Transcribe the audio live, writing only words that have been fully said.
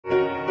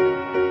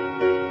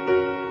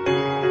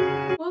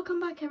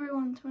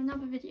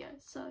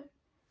So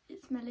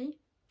it's Millie.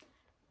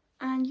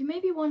 And you may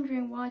be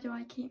wondering, why do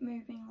I keep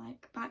moving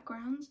like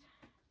backgrounds?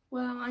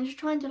 Well, I'm just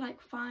trying to like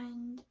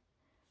find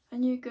a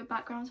new good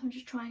background, so I'm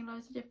just trying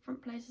loads of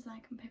different places and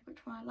I can pick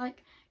which one I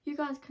like. You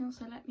guys can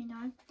also let me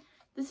know.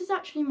 This is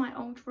actually my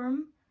old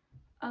room,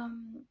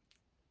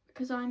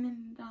 because I'm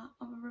in that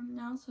other room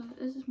now, so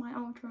this is my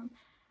old room,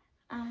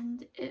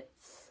 and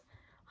it's,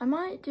 I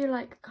might do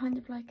like kind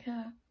of like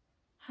a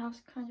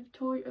house kind of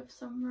tour of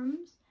some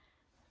rooms,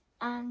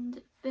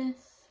 and this,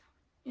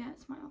 yeah,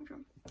 it's my old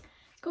room.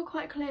 It's got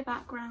quite a clear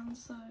background,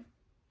 so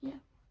yeah.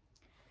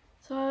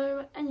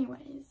 So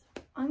anyways,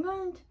 I'm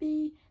going to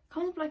be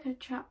kind of like a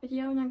chat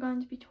video, and I'm going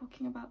to be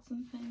talking about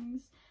some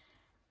things.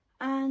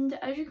 And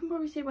as you can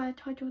probably see by the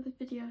title of the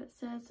video, it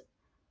says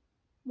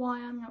why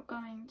I'm not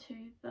going to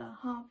the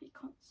Hrvy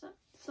concert.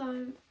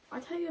 So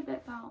I'll tell you a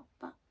bit about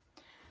that.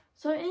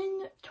 So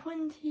in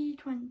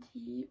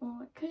 2020,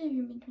 or it could have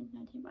even been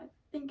 2019, but I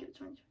think it was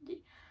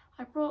 2020,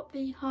 I brought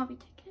the Hrvy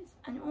tickets,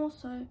 and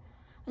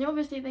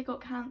obviously they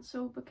got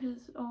cancelled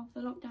because of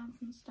the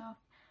lockdowns and stuff,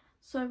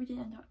 so we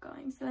didn't end up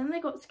going. So then they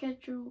got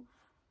rescheduled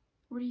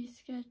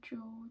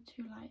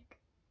to like,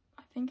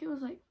 I think it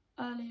was like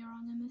earlier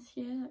on in this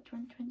year, like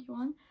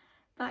 2021,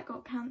 that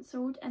got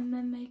cancelled, and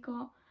then they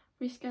got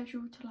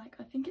rescheduled to like,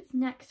 I think it's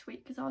next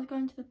week, because I was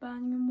going to the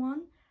Birmingham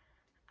one,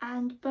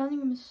 and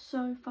Birmingham is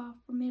so far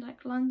from me,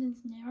 like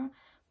London's nearer.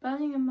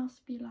 Birmingham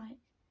must be like,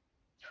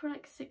 it's for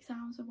like 6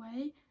 hours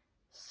away.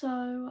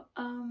 So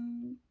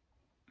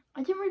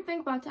I didn't really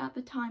think about it at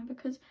the time,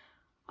 because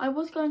I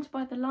was going to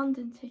buy the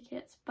London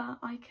tickets, but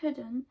I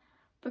couldn't,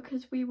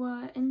 because we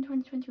were in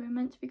 2020, we were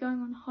meant to be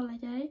going on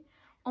holiday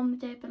on the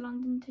day of the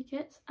London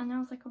tickets, and I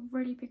was like a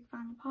really big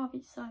fan of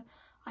Hrvy, so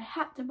I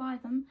had to buy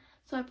them,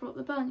 so I brought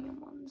the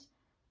Birmingham ones.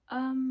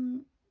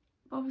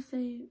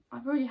 Obviously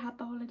I've already had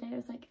the holiday, it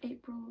was like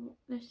April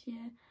this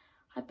year,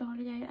 I had the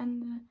holiday,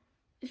 and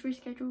it's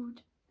rescheduled,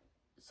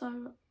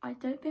 so I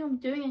don't think I'm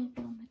doing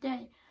anything on the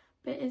day,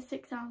 but it is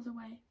 6 hours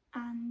away,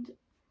 and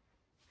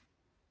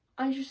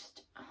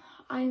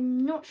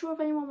I'm not sure if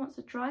anyone wants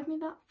to drive me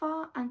that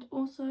far, and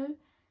also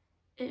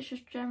it's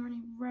just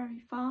generally very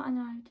far, and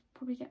I'd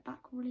probably get back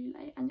really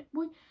late, and it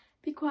would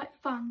be quite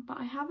fun, but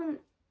I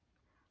haven't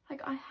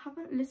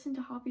listened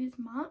to Hrvy as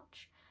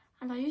much,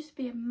 and I used to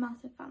be a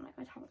massive fan, like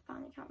I'd have a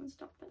fan account and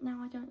stuff, but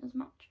now I don't as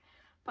much.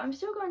 But I'm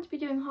still going to be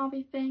doing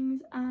Hrvy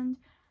things, and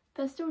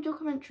there's still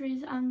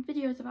documentaries and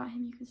videos about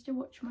him you can still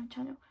watch on my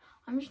channel.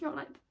 I'm just not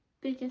like the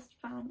biggest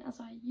fan as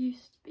I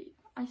used to be,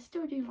 but I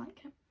still do like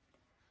him.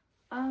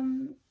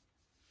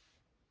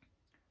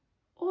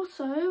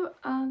 Also,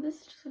 this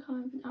is just a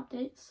kind of an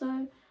update.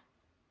 So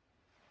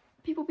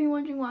people have been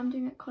wondering what I'm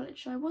doing at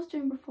college. So I was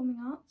doing performing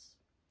arts.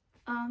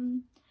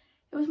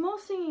 It was more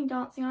singing,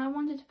 dancing. I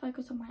wanted to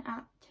focus on my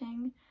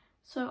acting,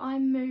 so I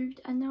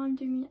moved, and now I'm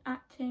doing an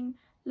acting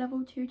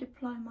level 2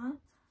 diploma,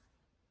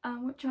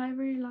 which I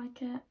really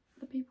like it.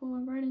 The people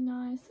are really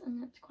nice,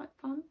 and it's quite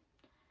fun.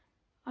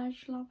 I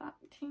just love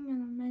acting,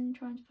 and I'm mainly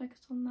trying to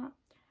focus on that.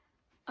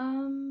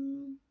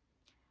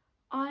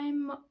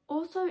 I'm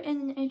also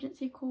in an acting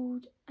agency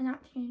called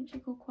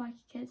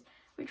Quirky Kids,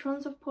 which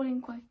runs off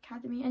Pauline Quirky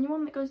Academy.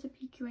 Anyone that goes to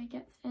PQA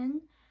gets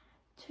in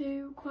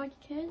to Quirky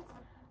Kids.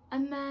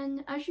 And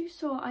then, as you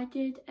saw, I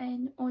did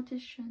an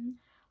audition.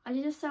 I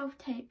did a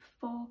self-tape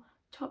for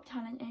Top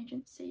Talent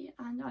Agency,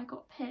 and I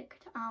got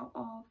picked out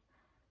of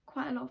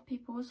quite a lot of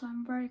people, so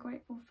I'm very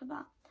grateful for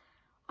that.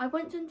 I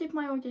went and did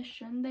my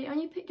audition. They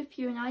only picked a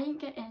few and I didn't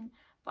get in,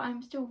 but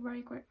I'm still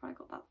very grateful I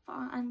got that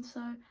far. And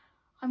so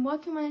I'm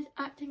working on my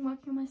acting,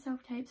 working on my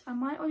self-tapes. I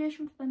might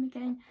audition for them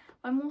again,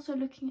 but I'm also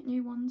looking at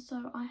new ones,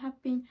 so I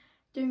have been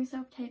doing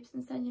self-tapes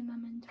and sending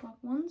them into other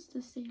ones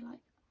to see like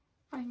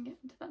if I can get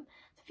into them.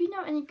 So if you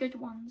know any good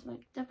ones,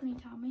 like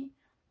definitely tell me.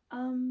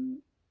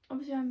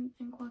 Obviously I'm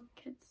in Quirky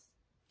Kids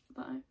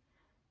though,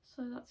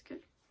 so that's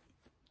good.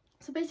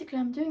 So basically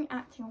I'm doing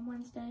acting on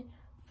Wednesday,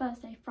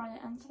 Thursday, Friday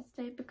and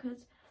Saturday,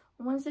 because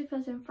on Wednesday,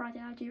 Thursday and Friday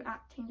I do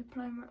acting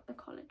diploma at the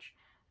college,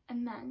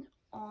 and then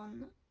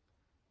on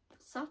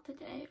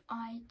Saturday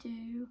I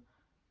do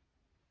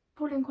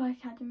Pauline Quirky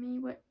Academy,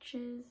 which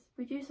is,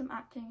 we do some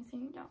acting,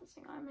 singing,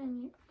 dancing. I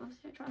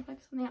try and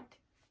focus on the acting.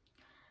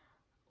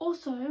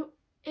 Also,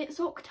 it's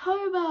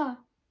October!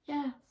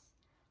 Yes,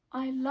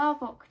 I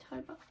love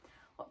October.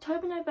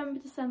 October, November,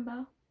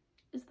 December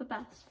is the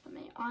best for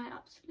me. I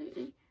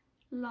absolutely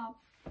love,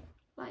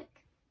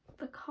 like,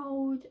 the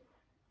cold.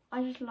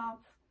 I just love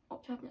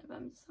October,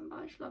 November, December.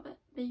 I just love it.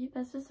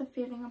 There's just a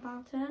feeling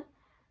about it.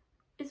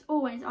 It's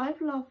always,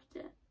 I've loved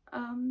it.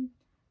 I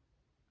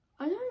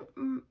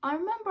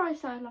remember I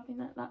started loving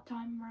it that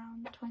time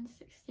around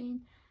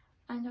 2016,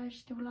 and I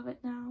still love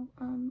it now.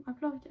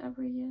 I've loved it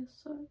every year,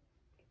 so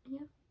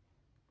yeah.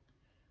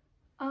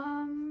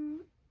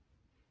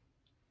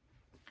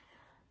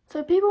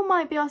 So people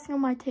might be asking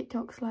on my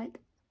TikToks, like,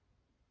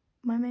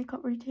 my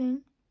makeup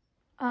routine.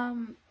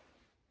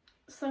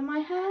 So my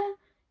hair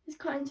is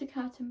cut into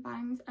curtain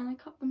bangs, and I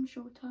cut them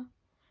shorter.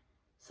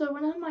 So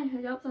when I have my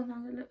hood up,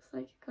 sometimes it looks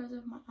like it goes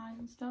over my eyes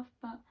and stuff,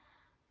 but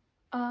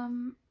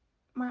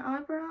my my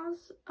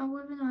eyebrows are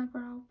with an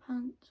eyebrow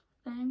pencil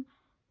thing,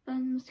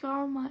 then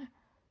mascara on my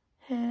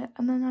hair,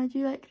 and then I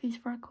do like these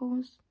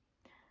freckles.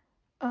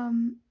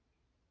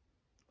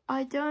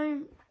 I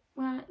don't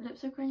wear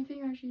lipstick or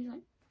anything, I actually use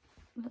like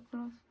lip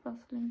gloss,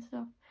 Vaseline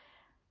stuff,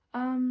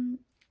 and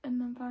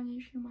then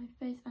foundation on my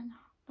face and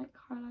like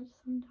highlighter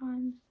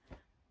sometimes.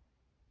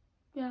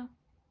 Yeah,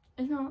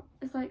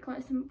 it's like quite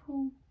a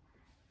simple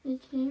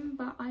routine,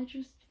 but I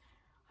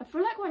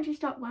feel like once you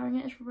start wearing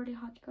it, it's really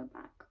hard to go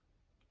back,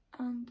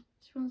 and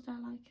to be honest, I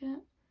like it,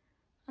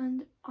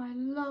 and I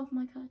love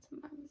my curtain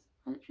bangs.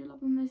 I literally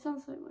love them. They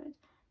sound so weird,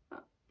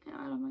 but yeah,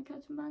 I love my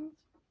curtain bangs.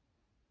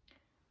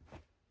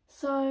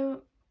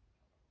 So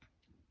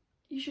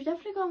you should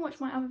definitely go and watch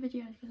my other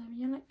videos, because I'm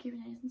doing like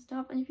Q&As and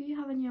stuff, and if you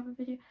have any other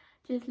video,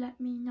 just let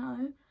me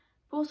know.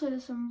 But also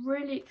there's some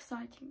really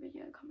exciting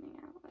video coming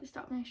out at the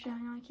start of next year. I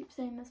know I keep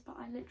saying this, but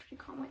I literally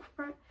can't wait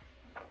for it.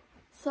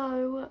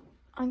 So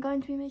I'm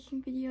going to be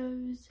making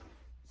videos.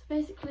 So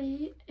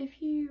basically,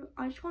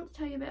 I just want to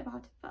tell you a bit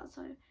about it first.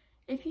 So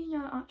if you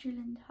know Archie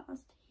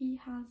Lyndhurst, he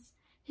has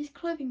his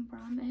clothing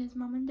brand that his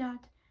mum and dad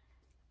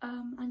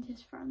and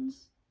his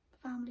friends,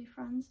 family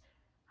friends,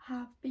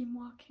 have been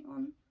working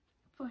on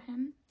for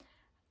him,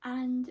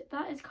 and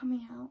that is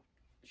coming out,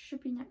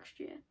 should be next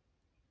year.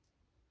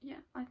 Yeah,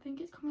 I think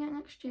it's coming out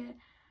next year,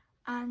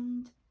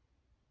 and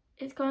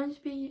it's going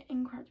to be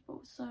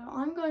incredible. So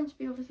I'm going to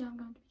be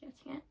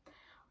getting it.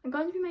 I'm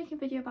going to be making a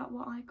video about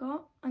what I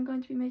got. I'm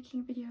going to be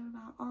making a video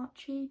about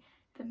Archie,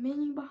 the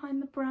meaning behind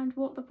the brand,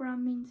 what the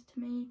brand means to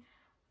me,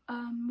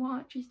 what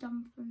Archie's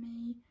done for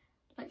me,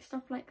 like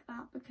stuff like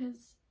that,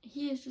 because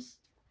he is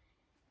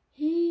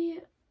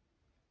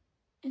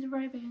a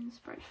very big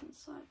inspiration.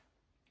 So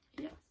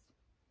yes.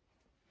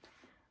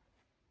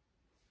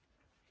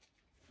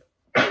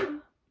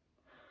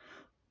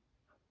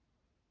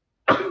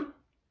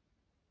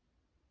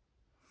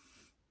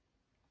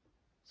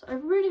 So I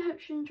really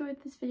hope you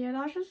enjoyed this video.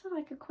 That was just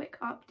like a quick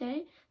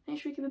update. Make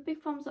sure you give a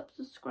big thumbs up,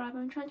 subscribe.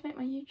 I'm trying to make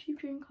my YouTube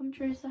dream come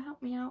true, so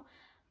help me out.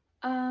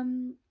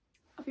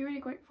 I'll be really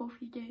grateful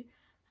if you do.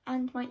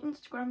 And my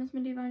Instagram is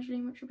Millie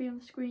Evangeline, which will be on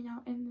the screen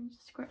out in the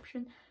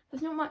description.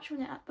 There's not much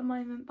on it at the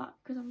moment, but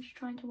because I'm just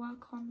trying to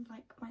work on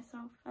like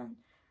myself and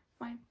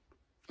my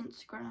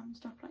Instagram and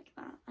stuff like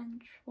that,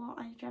 and what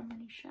I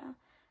generally share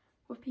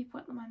with people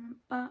at the moment.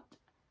 But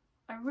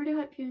I really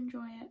hope you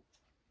enjoy it,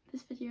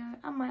 this video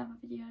and my other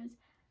videos,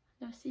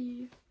 and I'll see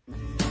you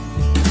next time.